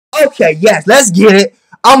Okay, yes, let's get it.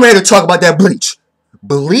 I'm ready to talk about that Bleach.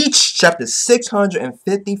 Bleach chapter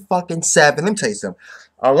 650 fucking 7. Let me tell you something.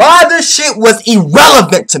 A lot of this shit was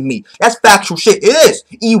irrelevant to me. That's factual shit. It is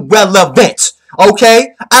irrelevant.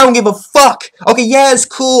 Okay? I don't give a fuck. Okay, yeah, it's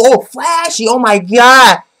cool. Oh, flashy. Oh my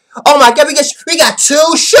god. Oh my god, we got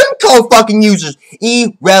two Shunko fucking users.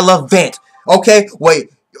 Irrelevant. Okay?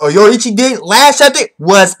 Wait. Yoriichi did last chapter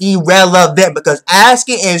was irrelevant because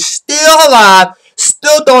Askin is still alive,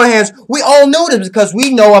 still throwing hands. We all knew this because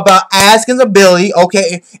we know about Askin's ability,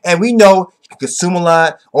 okay, and we know he can consume a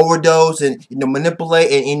lot, overdose, and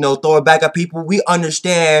manipulate and throw it back at people. We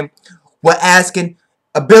understand what Askin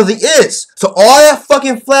ability is. So all that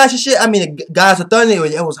fucking flashy shit, I mean, the Gods of Thunder,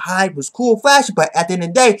 it was hype, it was cool, flashy, but at the end of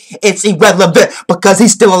the day, it's irrelevant because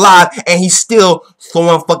he's still alive and he's still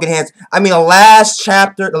throwing fucking hands. I mean, the last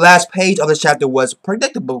page of this chapter was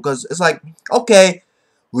predictable because it's like, okay,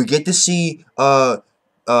 we get to see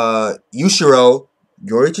Yushiro,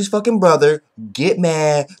 Yoriichi's fucking brother, get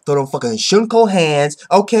mad, throw them fucking Shunko hands,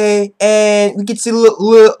 okay, and we get to see a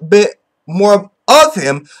little bit more of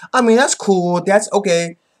him. I mean, that's cool, that's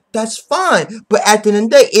okay, that's fine, but at the end of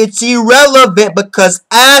the day, it's irrelevant because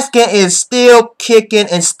Askin is still kicking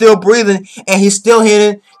and still breathing, and he's still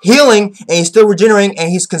healing, and he's still regenerating, and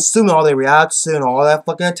he's consuming all the reaction and all that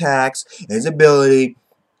fucking attacks, and his ability,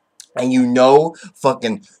 and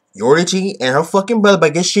fucking Yoriichi and her fucking brother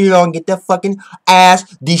but get shit on, get that fucking ass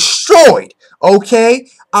destroyed, okay?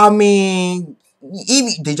 I mean,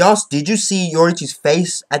 did you see Yoriichi's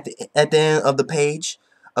face at the end of the page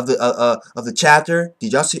of the chapter?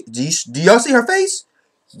 Did y'all see her face?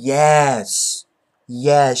 Yes,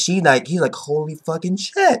 he's like holy fucking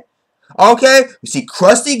shit. Okay, we see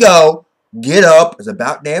Krusty go, get up, it's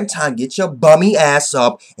about damn time, get your bummy ass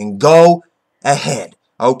up and go ahead.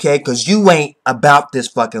 Okay, because you ain't about this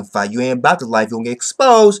fucking fight. You ain't about the life. You're gonna get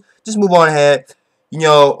exposed. Just move on ahead.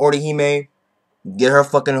 Orihime, get her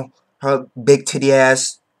big titty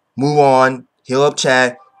ass. Move on. Heal up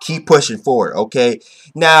Chad. Keep pushing forward, okay?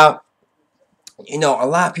 Now, a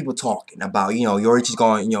lot of people talking about, Yoriichi's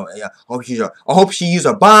going, I hope she used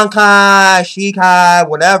her Bankai, Shikai,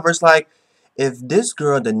 whatever. It's like, if this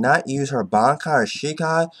girl did not use her Bankai or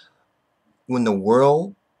Shikai when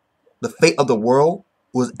the fate of the world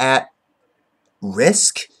was at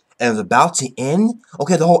risk and was about to end.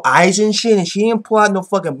 Okay, the whole Aizen shit, and she didn't pull out no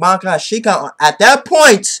fucking Bankai Shika at that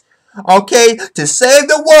point. Okay, to save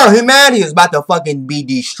the world, humanity is about to fucking be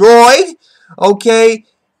destroyed. Okay,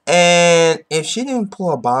 and if she didn't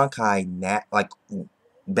pull a Bankai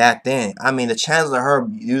back then, I mean, the chances of her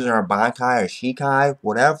using her Bankai or Shikai,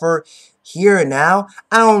 whatever, here and now,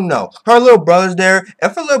 I don't know. Her little brother's there.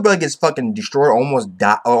 If her little brother gets fucking destroyed,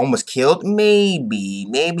 almost killed, maybe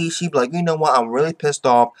she'd be like, you know what? I'm really pissed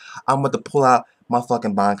off. I'm about to pull out my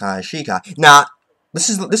fucking Bankai and Shikai. Now, this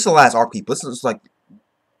is the last arc, people. This is like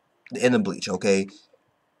the end of Bleach. Okay,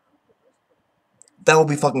 that would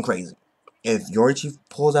be fucking crazy. If Yoriichi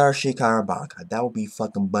pulls out her Shikai or Bankai, that would be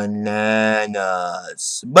fucking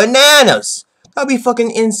bananas. Bananas! That would be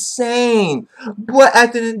fucking insane. But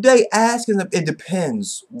at the end of the day, it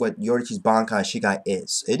depends what Yoriichi's Bankai and Shikai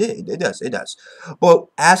is. It does. But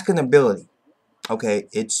Askin ability, okay,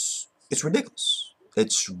 it's ridiculous.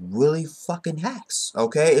 It's really fucking hacks,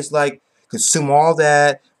 okay? It's like, consume all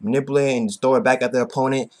that, manipulate, and throw it back at the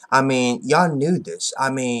opponent. I mean, y'all knew this.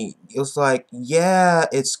 I mean, it was like, yeah,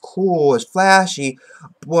 it's cool, it's flashy,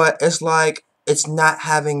 but it's like, it's not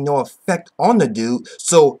having no effect on the dude.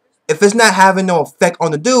 So, if it's not having no effect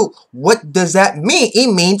on the dude, what does that mean?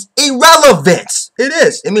 It means irrelevant. It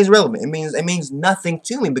is. It means irrelevant. It means nothing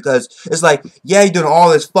to me because it's like, yeah, you're doing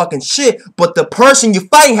all this fucking shit, but the person you're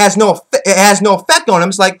fighting has no effect on him.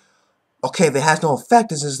 It's like, okay, if it has no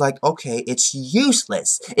effect, it's just like, okay, it's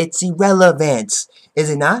useless. It's irrelevant. Is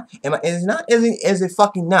it not? Is it not? Is it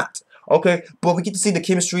fucking not? Okay, but we get to see the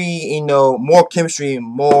chemistry, more chemistry,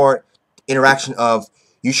 more interaction of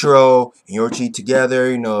Yushiro and Yoriichi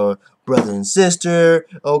together, brother and sister,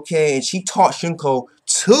 okay, and she taught Shunko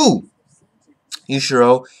to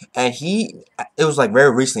Yushiro, and it was like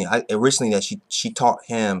very recently that she taught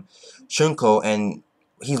him Shunko, and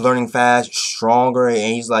he's learning fast, stronger,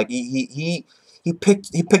 and he's like, he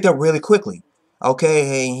picked up really quickly,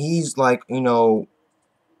 okay, and he's like, using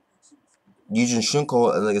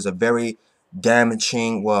Shunko like is a very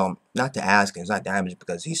damaging, well, not to Askin, it's not damaging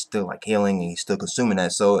because he's still like healing and he's still consuming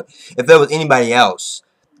that. So if there was anybody else,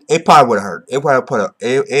 it probably would have hurt. It probably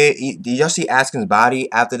did y'all see Askin's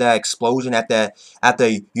body after that explosion? After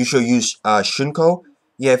Yushiro used Shunko?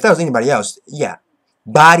 Yeah, if that was anybody else, yeah,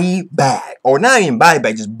 body bag, or not even body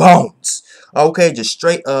bag, just bones. Okay, just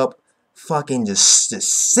straight up fucking just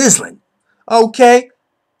sizzling. Okay?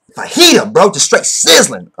 Fajita, bro, just straight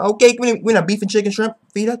sizzling. Okay, we're not beef and chicken shrimp.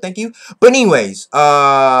 Fajita, thank you. But anyways,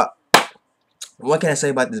 what can I say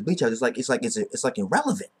about this Bleach? It's like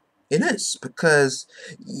irrelevant. It is because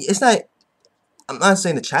it's not. I'm not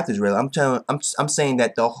saying the chapter's real. I'm saying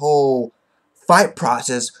that the whole fight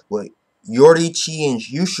process with Yoriichi and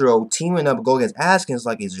Yushiro teaming up to go against Askin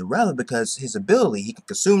is irrelevant because his ability, he can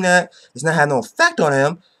consume that. It's not having no effect on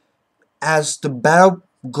him as the battle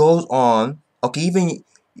goes on. Okay, even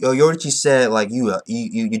Yoriichi said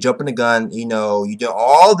you jumping the gun, you did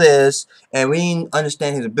all this, and we didn't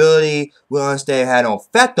understand his ability. We don't understand it had no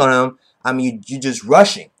effect on him. I mean, you just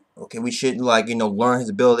rushing. Okay, we should learn his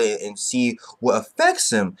ability and see what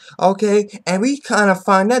affects him. Okay, and we kind of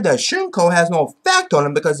find out that Shunko has no effect on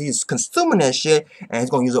him because he's consuming that shit and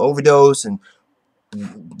he's gonna use an overdose and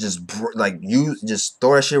just just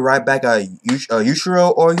throw that shit right back at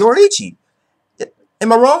Yushiro or Yoriichi.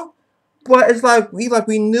 Am I wrong? But it's we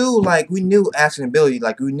knew Asking ability,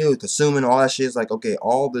 we knew consuming all that shit is okay,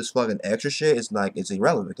 all this fucking extra shit is it's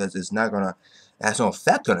irrelevant because it's not gonna have no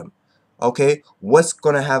effect on him. Okay, what's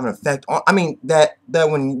gonna have an effect on? I mean that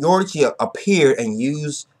when Yoriichi appeared and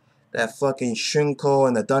used that fucking Shunko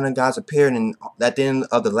and the Thunder Gods appeared and at the end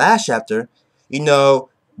of the last chapter,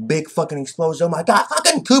 big fucking explosion. Oh my god,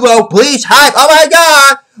 fucking Kubo, Bleach, hype, oh my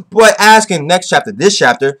god! But asking next chapter, this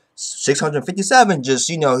chapter, 657, just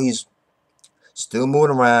he's still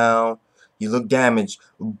moving around. You look damaged,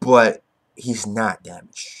 but he's not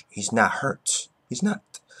damaged. He's not hurt. He's not.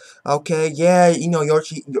 Okay, yeah,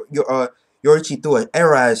 Yoriichi threw an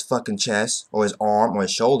arrow at his fucking chest, or his arm, or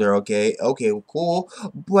his shoulder, okay, cool.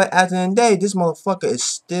 But at the end of the day, this motherfucker is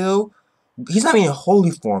still, he's not even in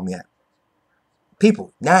holy form yet.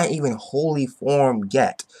 People, not even holy form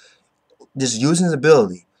yet. Just using his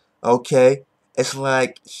ability, okay? It's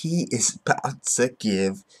like he is about to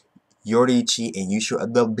give Yoriichi and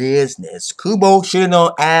Yushiro the business. Kubo should have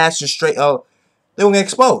known ass just straight up. They're gonna get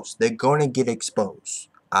exposed. They're gonna get exposed.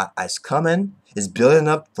 It's coming. It's building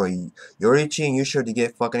up for Yoriichi and Yushiro to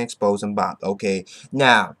get fucking exposed and bopped. Okay,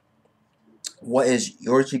 now what is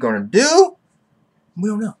Yoriichi gonna do? We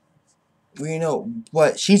don't know. We don't know.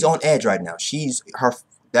 But she's on edge right now.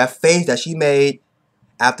 That face that she made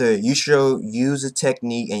after Yushiro used the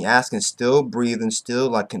technique and Askin still breathing,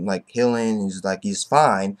 still healing, he's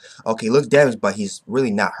fine. Okay, he looks damaged, but he's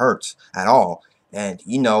really not hurt at all. And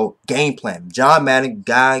game plan. John Madden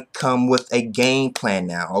guy come with a game plan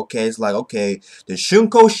now. Okay, it's okay, the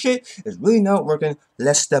Shunko shit is really not working.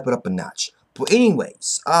 Let's step it up a notch. But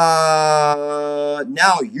anyways, now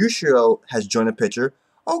Yushiro has joined the picture.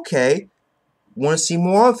 Okay. Want to see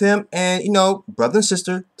more of him, and brother and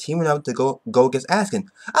sister teaming up to go against Askin.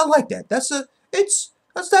 I like that. That's good.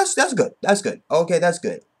 That's good. Okay, that's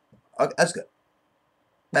good. Okay, that's good.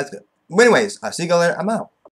 That's good. But anyways, I'll see you guys later. I'm out.